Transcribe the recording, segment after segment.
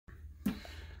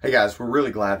Hey guys, we're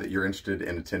really glad that you're interested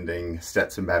in attending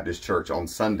Stetson Baptist Church on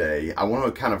Sunday. I want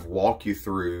to kind of walk you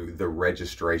through the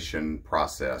registration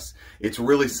process. It's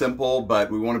really simple, but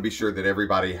we want to be sure that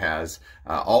everybody has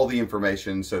all the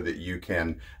information so that you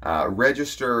can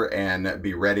register and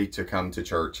be ready to come to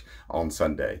church on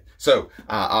Sunday. So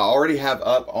I already have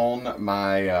up on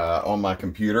my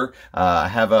computer, I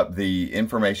have up the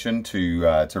information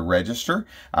to register.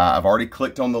 I've already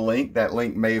clicked on the link. That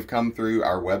link may have come through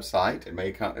our website. It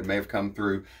may have come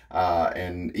through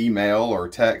an email or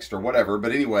text or whatever.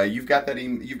 But anyway, you've got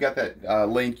that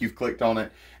link. You've clicked on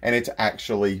it, and it's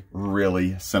actually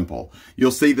really simple.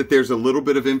 You'll see that there's a little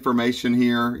bit of information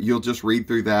here. You'll just read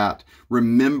through that.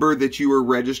 Remember that you are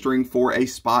registering for a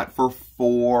spot for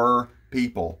 4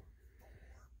 people.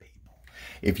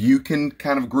 If you can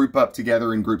kind of group up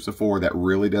together in groups of 4, that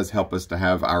really does help us to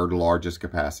have our largest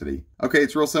capacity. Okay,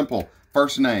 it's real simple.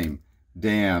 First name,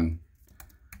 Dan.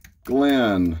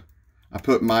 Glenn. I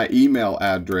put my email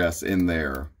address in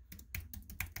there,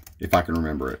 if I can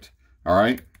remember it. All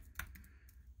right.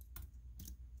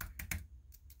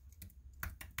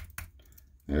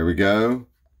 There we go.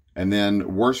 And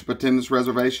then worship attendance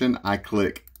reservation, I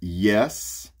click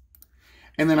yes.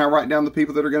 And then I write down the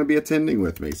people that are going to be attending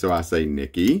with me. So I say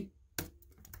Nikki,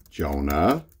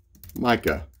 Jonah,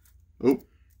 Micah. Oh,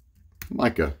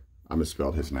 Micah. I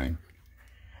misspelled his name.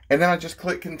 And then I just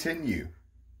click continue.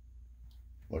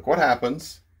 Look what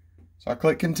happens. So I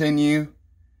click continue.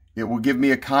 It will give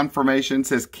me a confirmation. It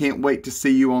says, can't wait to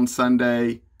see you on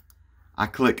Sunday. I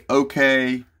click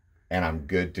OK, and I'm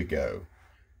good to go.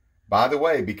 By the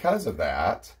way, because of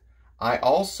that, I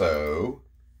also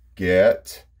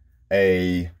get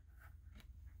a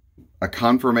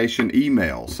confirmation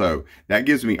email. So that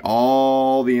gives me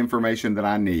all the information that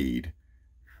I need.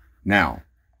 Now,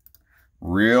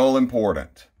 real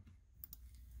important.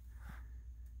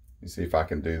 Let me see if I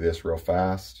can do this real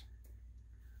fast.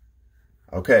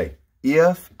 Okay,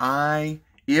 if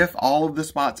all of the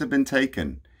spots have been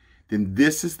taken, then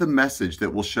this is the message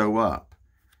that will show up.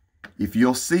 If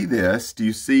you'll see this, do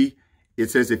you see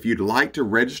it says if you'd like to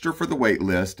register for the wait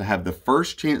list to have the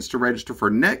first chance to register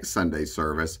for next Sunday's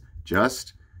service,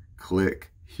 just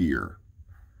click here.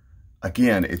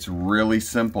 Again, it's really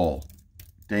simple.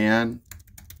 Dan,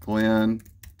 Glenn,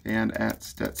 Dan at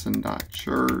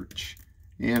Stetson.church.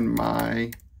 And my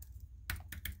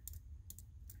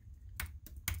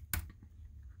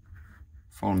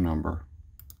phone number.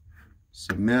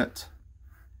 Submit,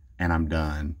 and I'm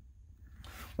done.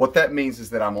 What that means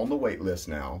is that I'm on the wait list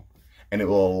now, and it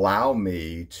will allow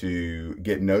me to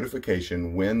get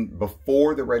notification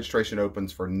before the registration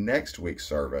opens for next week's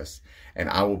service, and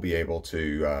I will be able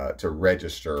to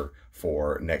register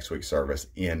for next week's service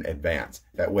in advance.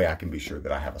 That way I can be sure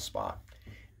that I have a spot.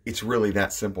 It's really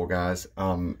that simple, guys.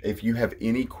 If you have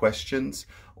any questions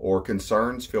or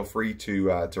concerns, feel free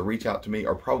to reach out to me,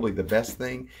 or probably the best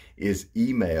thing is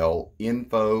email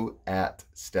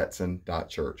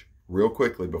info@stetson.church. Real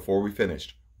quickly, before we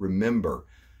finish, remember,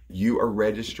 you are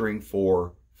registering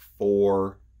for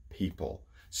 4 people.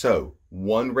 So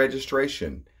 1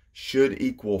 registration should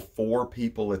equal 4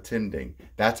 people attending.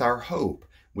 That's our hope.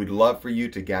 We'd love for you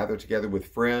to gather together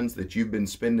with friends that you've been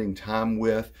spending time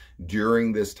with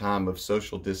during this time of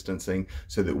social distancing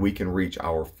so that we can reach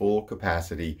our full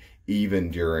capacity even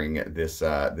during this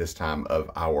time of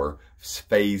our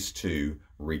phase 2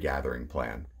 regathering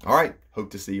plan. All right, hope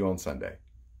to see you on Sunday.